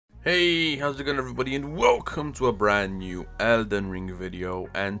Hey, how's it going everybody, and welcome to a brand new Elden Ring video.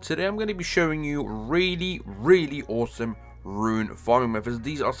 And today I'm going to be showing you really awesome rune farming methods.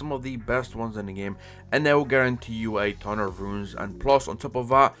 These are some of the best ones in the game, and they will guarantee you a ton of runes. And plus, on top of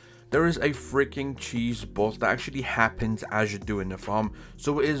that, there is a freaking cheese boss that actually happens as you're doing the farm,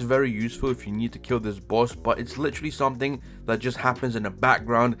 so it is very useful if you need to kill this boss, but it's literally something that just happens in the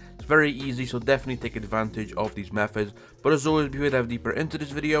background. It's very easy, so definitely take advantage of these methods. But as always, before we dive deeper into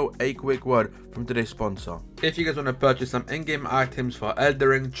this video, a quick word from today's sponsor. If you guys want to purchase some in-game items for Elden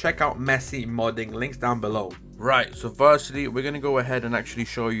Ring, check out MessyModding, links down below. Right, so firstly, we're going to go ahead and actually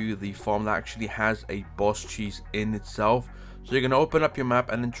show you the farm that actually has a boss cheese in itself. So you're going to open up your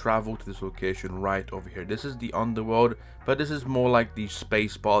map and then travel to this location right over here. This is the underworld, but this is more like the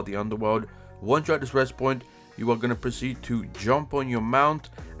space part of the underworld. Once you're at this rest point, you are going to proceed to jump on your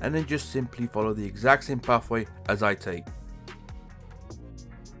mount and then just simply follow the exact same pathway as I take.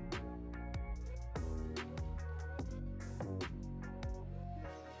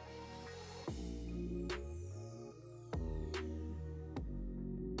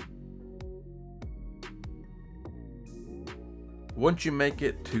 Once you make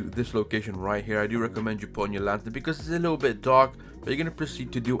it to this location right here, I do recommend you put on your lantern because it's a little bit dark, but you're going to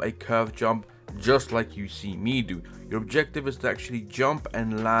proceed to do a curve jump just like you see me do. Your objective is to actually jump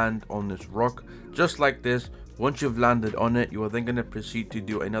and land on this rock just like this. Once you've landed on it, you are then going to proceed to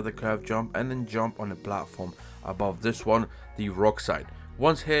do another curve jump and then jump on a platform above this one, the rock side.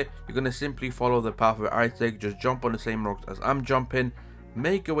 Once here, you're going to simply follow the pathway I take, just jump on the same rocks as I'm jumping,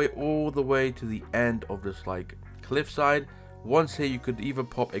 make your way all the way to the end of this like cliffside. Once here, you could either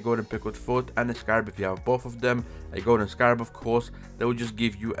pop a golden pickled foot and a scarab if you have both of them. A golden scarab, of course, that will just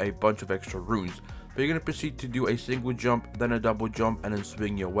give you a bunch of extra runes. But you're going to proceed to do a single jump, then a double jump, and then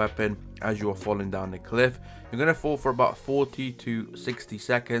swing your weapon as you are falling down the cliff. You're going to fall for about 40 to 60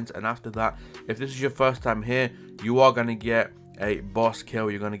 seconds, and after that, if this is your first time here, you are going to get a boss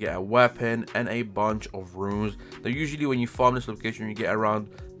kill. You're going to get a weapon and a bunch of runes. Now, usually when you farm this location, you get around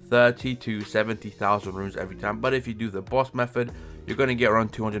 30 to 70,000 runes every time, but if you do the boss method, you're going to get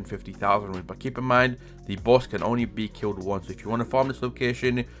around 250,000 runes. But keep in mind, the boss can only be killed once. If you want to farm this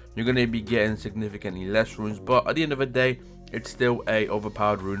location, you're going to be getting significantly less runes, but at the end of the day, it's still a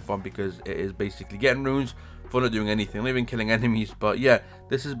overpowered rune farm because it is basically getting runes for not doing anything, not even killing enemies. But yeah,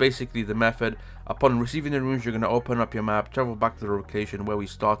 this is basically the method. Upon receiving the runes, you're going to open up your map, travel back to the location where we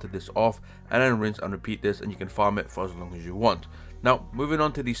started this off, and then rinse and repeat this, and you can farm it for as long as you want. Now, moving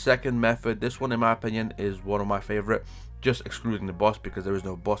on to the second method, this one in my opinion is one of my favorite, just excluding the boss because there is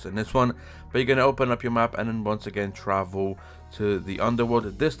no boss in this one. But you're going to open up your map and then once again travel to the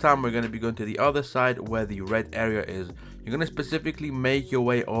underworld. This time we're going to be going to the other side where the red area is. You're going to specifically make your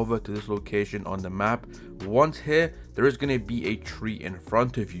way over to this location on the map. Once here, there is going to be a tree in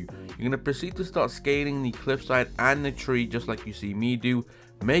front of you. You're going to proceed to start scaling the cliffside and the tree just like you see me do.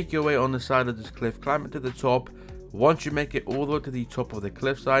 Make your way on the side of this cliff, climb it to the top. Once you make it all the way to the top of the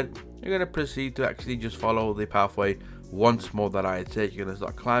cliffside, you're going to proceed to actually just follow the pathway once more that I take. You're going to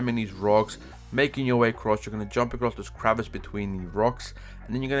start climbing these rocks, making your way across. You're going to jump across this crevice between the rocks,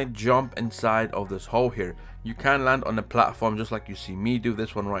 and then you're going to jump inside of this hole here. You can land on the platform just like you see me do,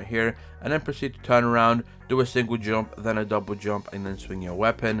 this one right here, and then proceed to turn around, do a single jump, then a double jump, and then swing your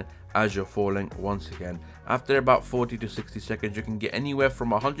weapon as you're falling once again. After about 40 to 60 seconds, you can get anywhere from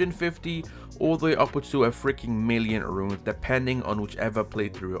 150 all the way upwards to a freaking million runes, depending on whichever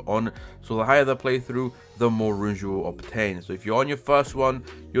playthrough you're on. So the higher the playthrough, the more runes you will obtain. So if you're on your first one,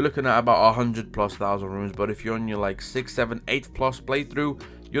 you're looking at about 100,000+ runes, but if you're on your like 6, 7, 8+ playthrough,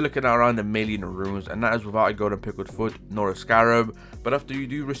 you're looking at around 1,000,000 runes, and that is without a golden pickled foot nor a scarab. But after you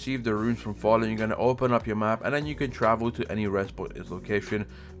do receive the runes from falling, you're going to open up your map, and then you can travel to any rest point in this location,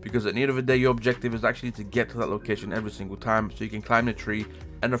 because at the end of the day, your objective is actually to get to that location every single time, so you can climb the tree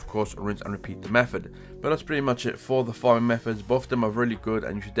and of course rinse and repeat the method. But that's pretty much it for the farming methods. Both of them are really good,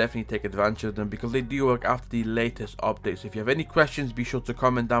 and you should definitely take advantage of them because they do work after the latest updates. If you have any questions, be sure to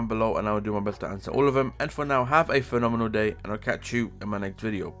comment down below and I will do my best to answer all of them. And for now, have a phenomenal day, and I'll catch you in my next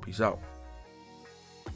video. Peace out.